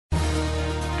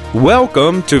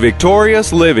Welcome to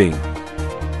Victorious Living.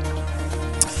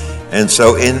 And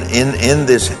so in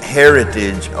this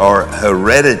heritage or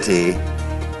heredity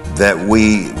that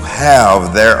we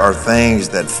have, there are things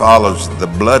that follows the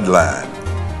bloodline.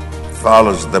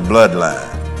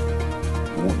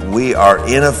 We are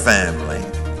in a family,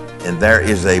 and there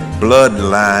is a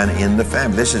bloodline in the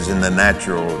family. This is in the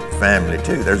natural family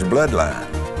too. There's a bloodline.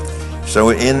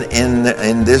 So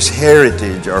in this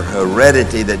heritage or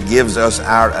heredity that gives us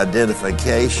our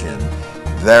identification,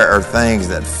 there are things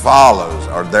that follows,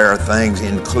 or there are things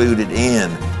included in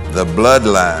the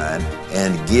bloodline,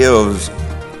 and gives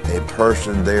a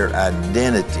person their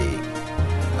identity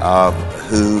of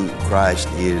who Christ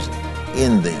is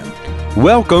in them.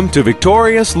 Welcome to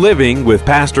Victorious Living with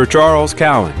Pastor Charles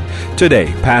Cowan. Today,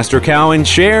 Pastor Cowan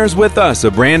shares with us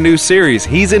a brand new series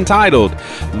he's entitled,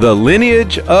 The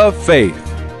Lineage of Faith.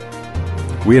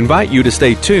 We invite you to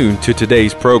stay tuned to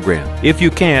today's program. If you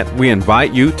can't, we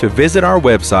invite you to visit our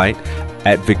website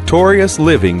at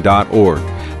victoriousliving.org.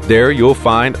 There you'll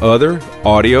find other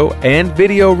audio and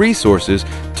video resources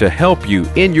to help you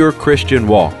in your Christian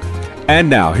walk. And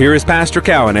now, here is Pastor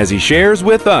Cowan as he shares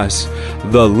with us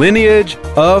the lineage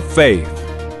of faith.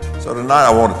 So tonight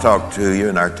I want to talk to you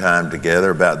in our time together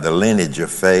about the lineage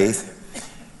of faith.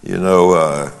 You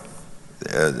know,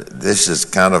 this is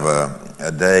kind of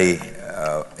a day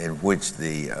in which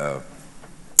the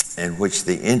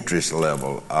interest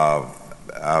level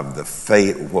of the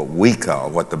faith,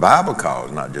 what the Bible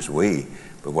calls, not just we,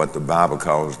 but what the Bible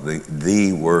calls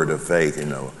the word of faith. You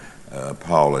know,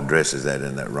 Paul addresses that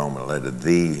in that Roman letter,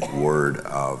 the word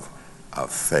of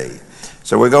faith.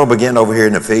 So we're going to begin over here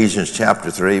in Ephesians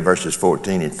chapter 3, verses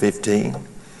 14 and 15. It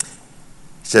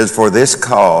says, "For this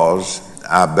cause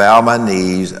I bow my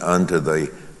knees unto the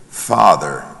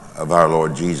Father of our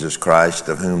Lord Jesus Christ,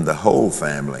 of whom the whole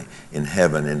family in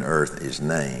heaven and earth is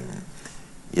named."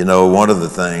 You know, one of the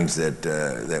things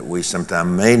that we sometimes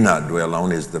may not dwell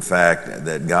on is the fact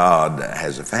that God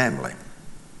has a family.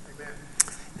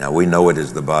 Now, we know it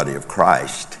is the body of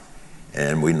Christ,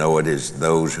 and we know it is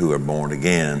those who are born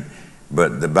again.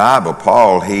 But the Bible,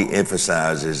 Paul, he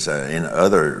emphasizes in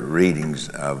other readings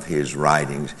of his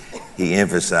writings, he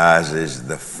emphasizes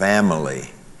the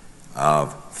family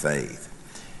of faith.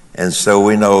 And so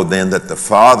we know then that the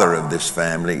father of this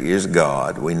family is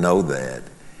God. We know that.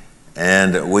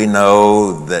 And we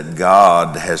know that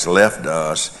God has left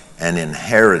us an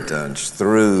inheritance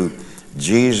through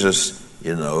Jesus,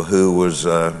 you know, who was,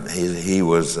 he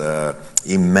was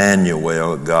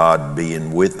Emmanuel, God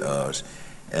being with us.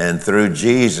 And through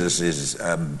Jesus'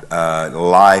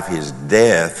 life, his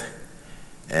death,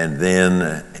 and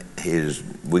then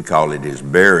we call it his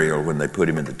burial when they put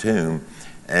him in the tomb,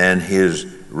 and his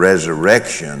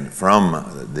resurrection from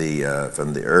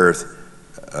the earth,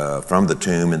 from the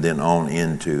tomb, and then on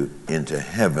into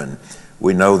heaven.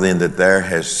 We know then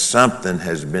that something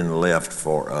has been left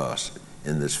for us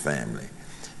in this family.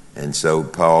 And so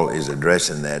Paul is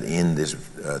addressing that in this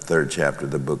third chapter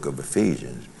of the book of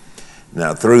Ephesians.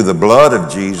 Now, through the blood of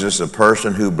Jesus, a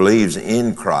person who believes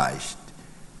in Christ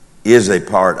is a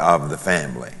part of the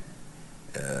family.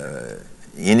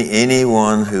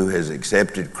 Anyone who has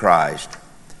accepted Christ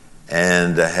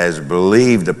and has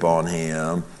believed upon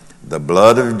him, the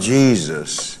blood of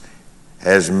Jesus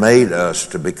has made us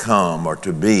to become or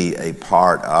to be a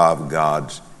part of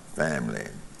God's family.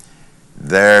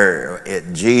 There,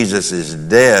 at Jesus'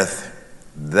 death,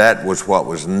 that was what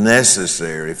was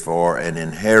necessary for an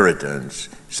inheritance.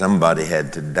 Somebody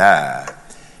had to die.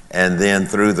 And then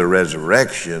through the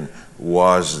resurrection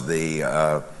was the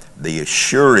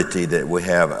assurity that we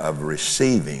have of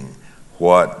receiving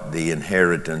what the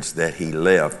inheritance that he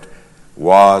left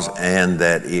was, and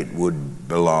that it would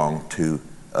belong to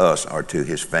us or to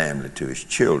his family, to his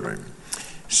children.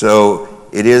 So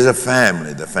it is a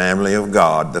family, the family of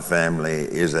God. The family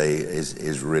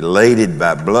is related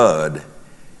by blood,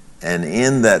 and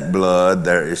in that blood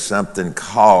there is something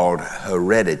called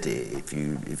heredity. If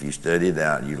you study it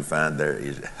out, you'll find there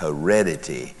is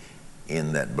heredity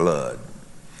in that blood.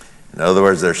 In other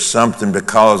words, there's something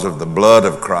because of the blood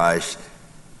of Christ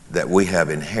that we have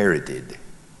inherited.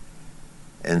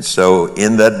 And so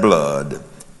in that blood,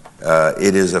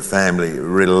 it is a family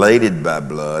related by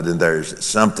blood, and there's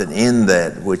something in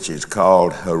that which is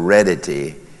called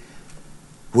heredity,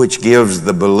 which gives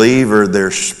the believer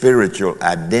their spiritual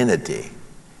identity.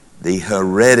 The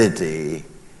heredity,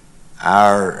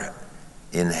 our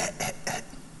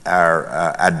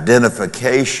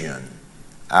identification,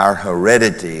 our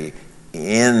heredity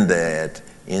in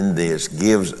this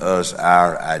gives us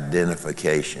our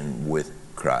identification with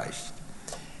Christ.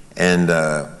 And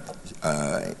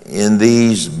In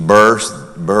these births,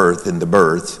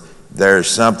 there's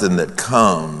something that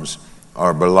comes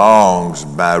or belongs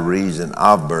by reason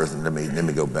of birth. And let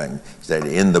me go back and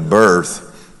say, in the birth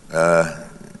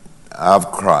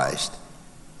of Christ,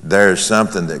 there's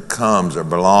something that comes or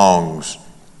belongs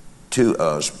to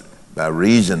us by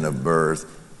reason of birth,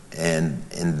 and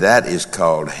that is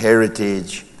called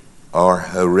heritage or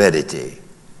heredity.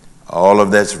 All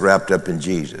of that's wrapped up in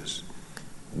Jesus.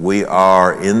 We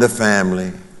are in the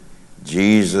family.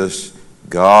 Jesus,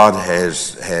 God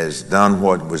has done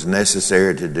what was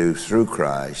necessary to do through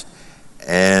Christ,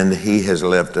 and He has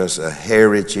left us a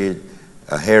heritage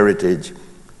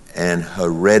and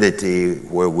heredity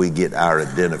where we get our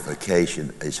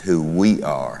identification as who we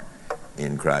are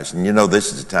in Christ. And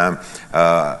this is a time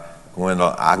when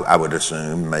I would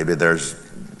assume maybe there's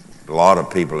a lot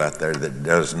of people out there that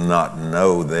does not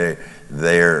know their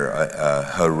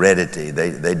heredity.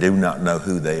 They do not know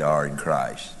who they are in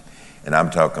Christ. And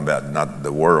I'm talking about not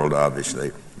the world,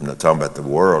 obviously. I'm not talking about the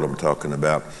world. I'm talking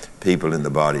about people in the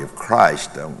body of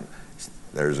Christ.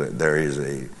 There is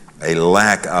a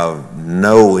lack of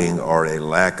knowing or a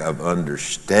lack of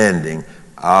understanding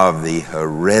of the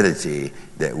heredity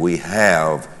that we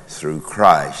have through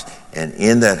Christ. And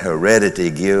in that heredity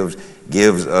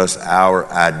gives us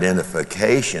our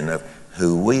identification of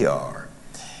who we are.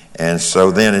 And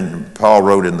so then Paul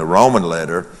wrote in the Roman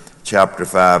letter, chapter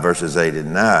 5, verses 8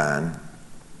 and 9,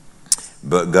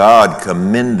 but God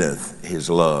commendeth his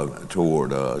love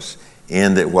toward us,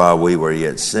 in that while we were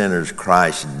yet sinners,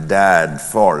 Christ died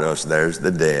for us. There's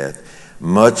the death.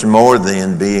 Much more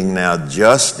then, being now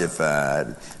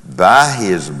justified by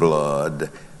his blood.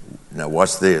 Now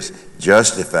watch this.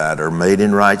 Justified or made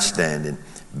in right standing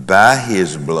by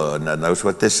his blood. Now notice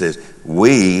what this is.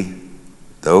 We,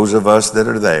 those of us that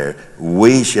are there,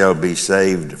 we shall be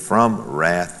saved from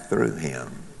wrath through him.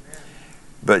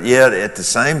 But yet at the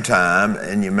same time,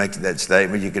 and you make that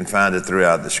statement, you can find it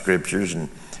throughout the scriptures, and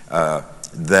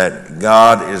that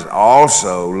God is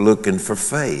also looking for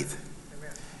faith.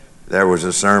 There was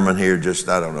a sermon here just,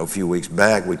 a few weeks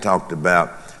back. We talked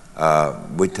about the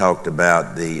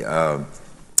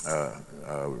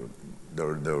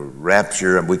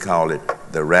rapture, and we call it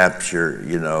the rapture.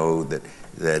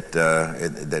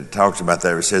 That talks about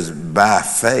that. It says, by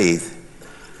faith,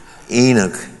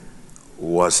 Enoch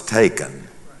was taken,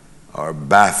 or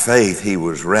by faith he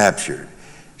was raptured.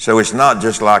 So it's not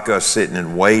just like us sitting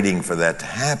and waiting for that to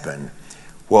happen.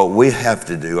 What we have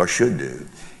to do, or should do,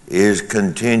 is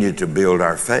continue to build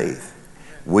our faith.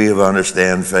 We have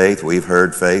understand faith, we've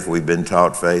heard faith, we've been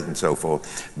taught faith and so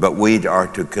forth. But we are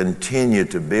to continue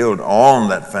to build on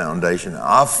that foundation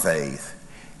of faith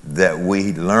that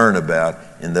we learn about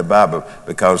in the Bible.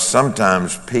 Because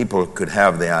sometimes people could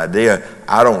have the idea,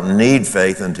 I don't need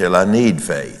faith until I need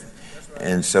faith.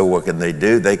 And so what can they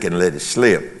do? They can let it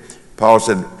slip. Paul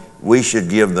said we should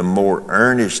give the more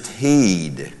earnest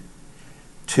heed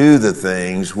to the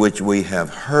things which we have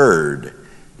heard,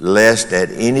 lest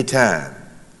at any time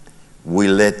we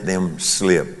let them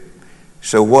slip.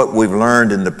 So what we've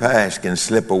learned in the past can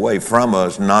slip away from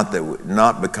us,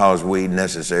 not because we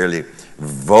necessarily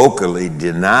vocally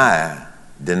deny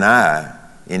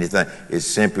anything. It's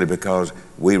simply because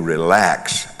we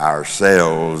relax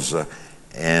ourselves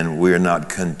and we're not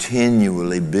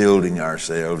continually building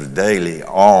ourselves daily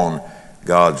on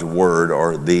God's word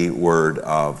or the word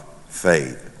of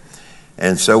faith.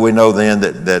 And so we know then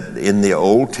that in the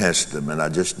Old Testament, I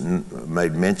just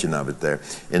made mention of it there,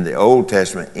 in the Old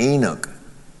Testament, Enoch,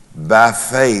 by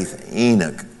faith,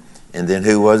 Enoch, and then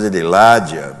who was it?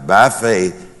 Elijah. By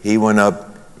faith, he went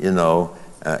up, in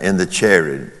the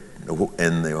chariot,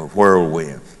 in the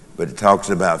whirlwind. But it talks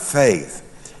about faith.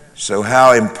 So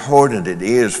how important it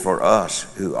is for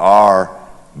us who are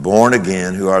born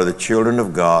again, who are the children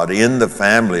of God, in the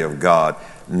family of God,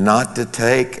 not to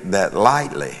take that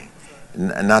lightly.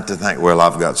 Not to think, well,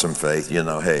 I've got some faith,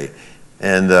 hey.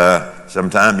 And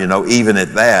sometimes, even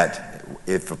at that,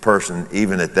 if a person,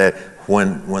 even at that,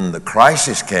 when the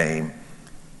crisis came,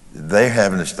 they're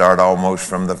having to start almost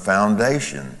from the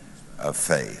foundation of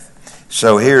faith.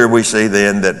 So here we see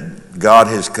then that God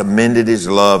has commended his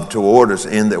love toward us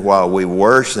in that while we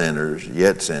were sinners,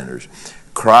 yet sinners,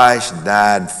 Christ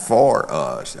died for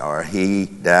us, or he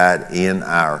died in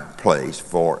our place,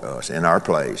 for us, in our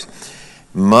place.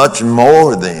 Much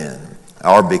more then,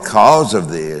 or because of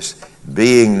this,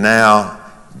 being now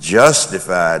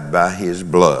justified by his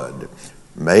blood,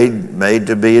 made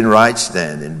to be in right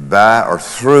standing by or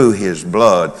through his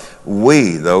blood,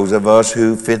 we, those of us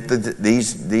who fit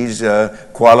these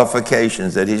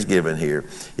qualifications that he's given here,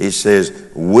 he says,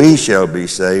 we shall be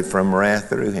saved from wrath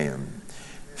through him.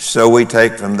 So we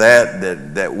take from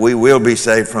that we will be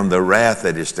saved from the wrath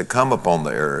that is to come upon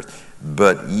the earth,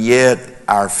 but yet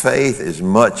our faith is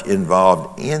much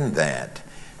involved in that.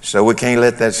 So we can't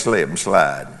let that slip and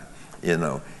slide. You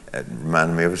know, it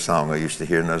reminded me of a song I used to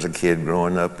hear when I was a kid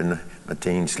growing up in my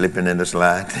teens, slipping in the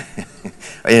slide.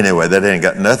 Anyway, that ain't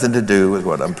got nothing to do with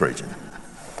what I'm preaching.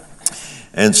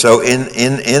 And so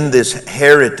in this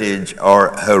heritage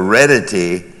or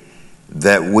heredity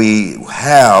that we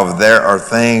have, there are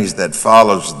things that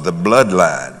follows the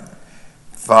bloodline.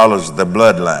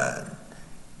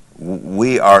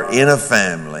 We are in a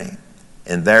family,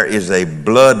 and there is a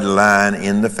bloodline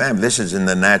in the family. This is in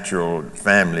the natural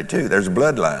family too. There's a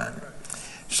bloodline.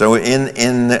 So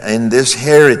in this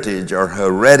heritage or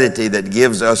heredity that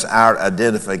gives us our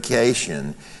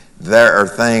identification, there are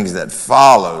things that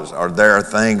follows, or there are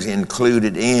things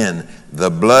included in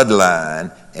the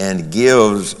bloodline and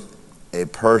gives a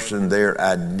person their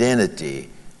identity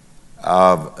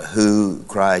of who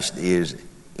Christ is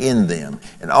in them.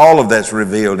 And all of that's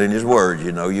revealed in his word.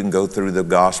 You know, you can go through the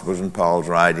Gospels and Paul's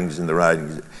writings and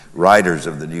the writers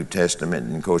of the New Testament,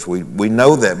 and of course we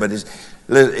know that, but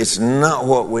it's not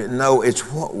what we know, it's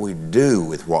what we do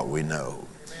with what we know.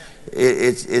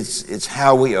 It's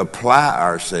how we apply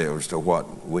ourselves to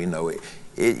what we know.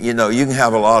 You know, you can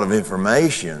have a lot of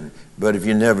information, but if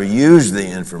you never use the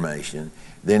information,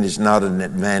 then it's not an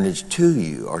advantage to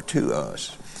you or to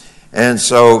us. And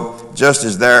so, just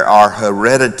as there are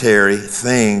hereditary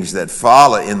things that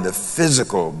follow in the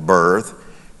physical birth,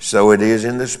 so it is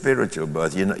in the spiritual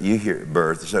birth. You know, you hear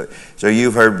birth. So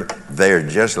you've heard they're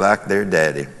just like their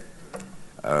daddy,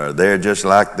 or they're just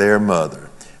like their mother.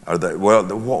 Or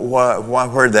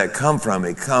where did that come from?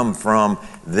 It come from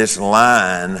this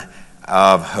line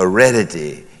of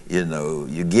heredity. You know,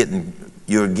 you're getting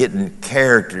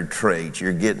character traits.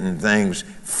 You're getting things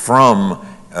from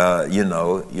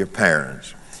your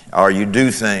parents, or you do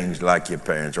things like your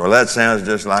parents, or that sounds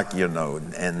just like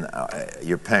and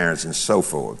your parents, and so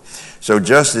forth. So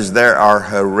just as there are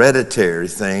hereditary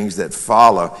things that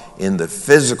follow in the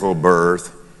physical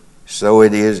birth, so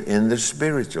it is in the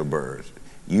spiritual birth.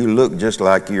 You look just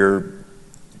like your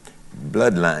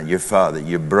bloodline, your father,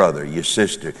 your brother, your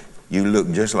sister. You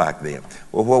look just like them.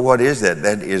 Well, what is that?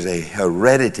 That is a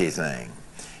heredity thing.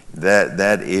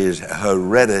 That is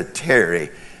hereditary,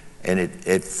 and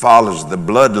it follows the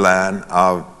bloodline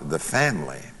of the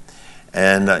family.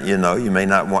 And you may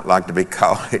not like to be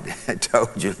called. I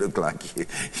told you look like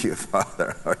your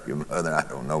father or your mother. I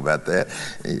don't know about that.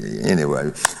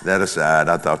 Anyway, that aside,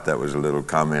 I thought that was a little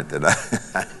comment that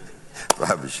I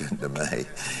probably shouldn't have made.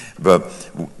 But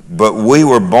we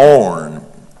were born.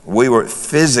 We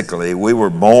were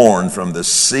born from the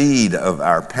seed of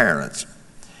our parents,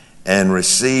 and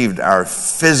received our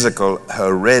physical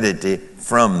heredity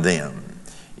from them.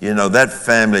 You know, that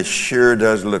family sure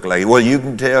does look like it. Well, you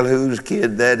can tell whose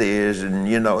kid that is,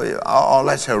 and all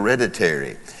that's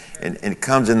hereditary, and it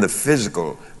comes in the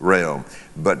physical realm.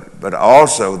 But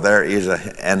also there is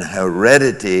an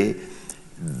heredity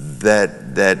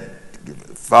that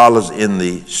follows in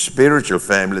the spiritual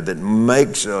family that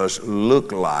makes us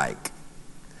look like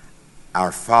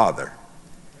our Father.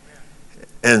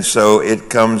 And so it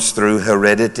comes through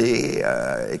heredity.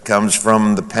 It comes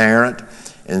from the parent.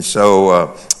 And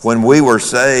so when we were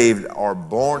saved or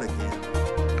born again.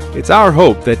 It's our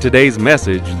hope that today's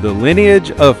message, The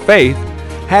Lineage of Faith,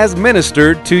 has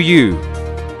ministered to you.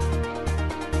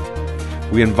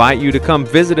 We invite you to come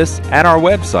visit us at our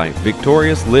website,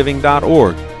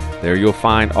 victoriousliving.org. There you'll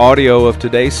find audio of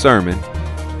today's sermon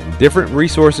and different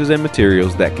resources and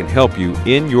materials that can help you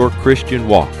in your Christian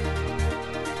walk.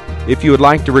 If you would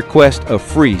like to request a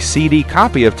free CD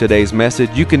copy of today's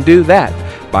message, you can do that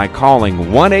by calling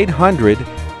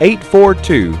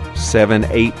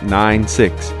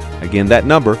 1-800-842-7896. Again, that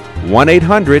number,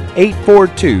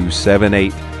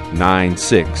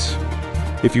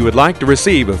 1-800-842-7896. If you would like to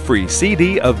receive a free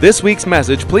CD of this week's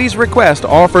message, please request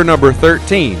offer number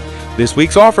 13. This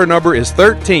week's offer number is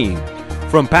 13.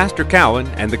 From Pastor Cowan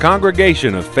and the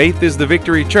congregation of Faith is the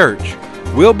Victory Church,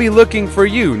 we'll be looking for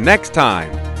you next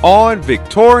time on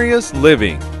Victorious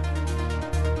Living.